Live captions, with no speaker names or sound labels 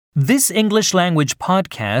This English language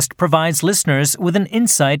podcast provides listeners with an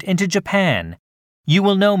insight into Japan. You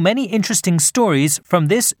will know many interesting stories from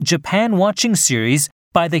this Japan Watching series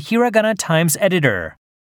by the Hiragana Times editor.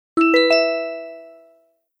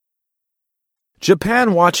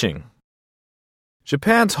 Japan Watching.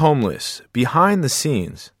 Japan's homeless, behind the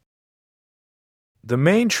scenes. The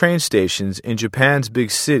main train stations in Japan's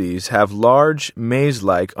big cities have large,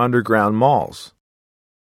 maze-like underground malls.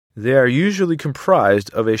 They are usually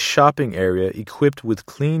comprised of a shopping area equipped with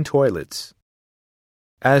clean toilets.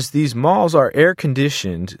 As these malls are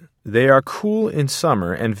air-conditioned, they are cool in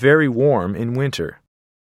summer and very warm in winter.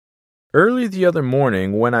 Early the other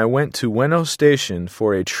morning, when I went to Ueno Station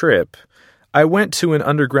for a trip, I went to an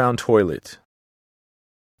underground toilet.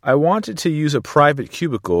 I wanted to use a private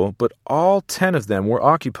cubicle, but all 10 of them were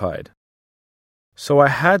occupied. So I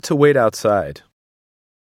had to wait outside.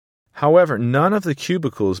 However, none of the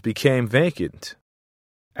cubicles became vacant.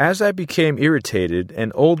 As I became irritated,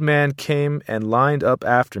 an old man came and lined up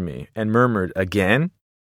after me and murmured, "Again?"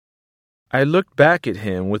 I looked back at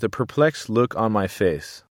him with a perplexed look on my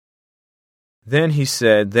face. Then he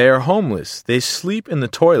said, "They are homeless. They sleep in the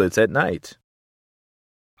toilets at night."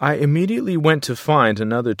 I immediately went to find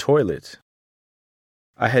another toilet.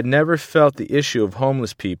 I had never felt the issue of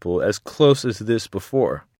homeless people as close as this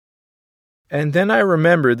before. And then I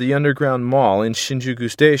remembered the underground mall in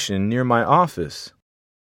Shinjuku Station near my office.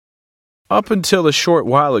 Up until a short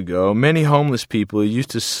while ago, many homeless people used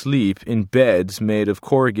to sleep in beds made of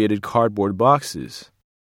corrugated cardboard boxes.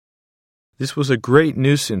 This was a great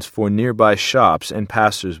nuisance for nearby shops and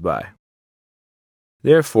passers-by.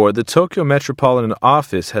 Therefore, the Tokyo Metropolitan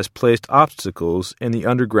Office has placed obstacles in the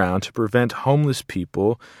underground to prevent homeless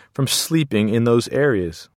people from sleeping in those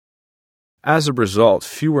areas. As a result,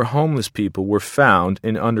 fewer homeless people were found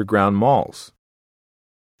in underground malls.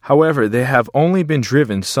 However, they have only been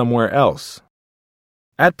driven somewhere else.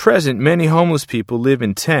 At present, many homeless people live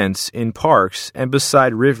in tents, in parks, and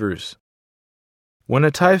beside rivers. When a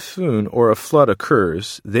typhoon or a flood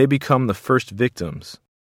occurs, they become the first victims.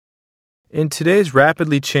 In today's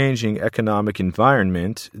rapidly changing economic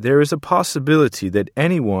environment, there is a possibility that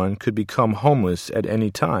anyone could become homeless at any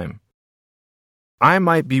time. I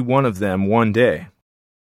might be one of them one day.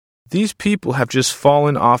 These people have just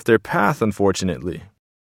fallen off their path, unfortunately.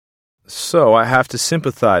 So I have to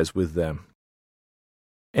sympathize with them.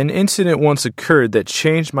 An incident once occurred that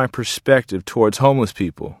changed my perspective towards homeless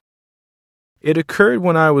people. It occurred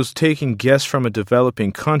when I was taking guests from a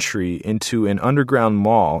developing country into an underground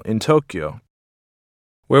mall in Tokyo,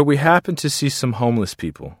 where we happened to see some homeless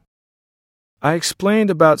people. I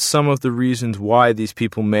explained about some of the reasons why these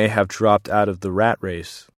people may have dropped out of the rat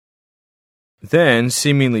race. Then,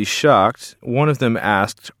 seemingly shocked, one of them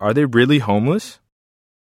asked, "Are they really homeless?"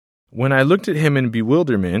 When I looked at him in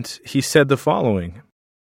bewilderment, he said the following: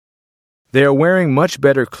 "They are wearing much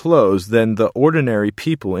better clothes than the ordinary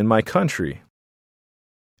people in my country.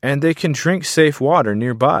 And they can drink safe water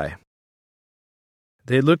nearby.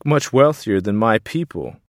 They look much wealthier than my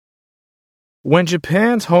people." When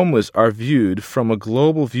Japan's homeless are viewed from a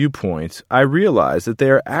global viewpoint, I realize that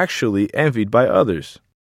they are actually envied by others.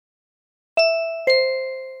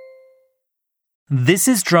 This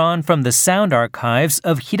is drawn from the sound archives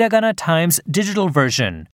of Hiragana Times digital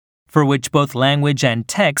version, for which both language and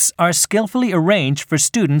text are skillfully arranged for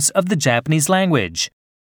students of the Japanese language.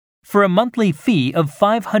 For a monthly fee of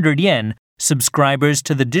 500 yen, subscribers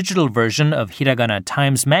to the digital version of Hiragana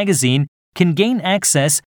Times magazine can gain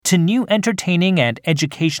access to new entertaining and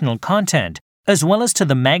educational content, as well as to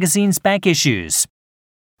the magazine's back issues.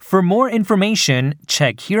 For more information,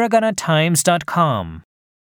 check hiraganatimes.com.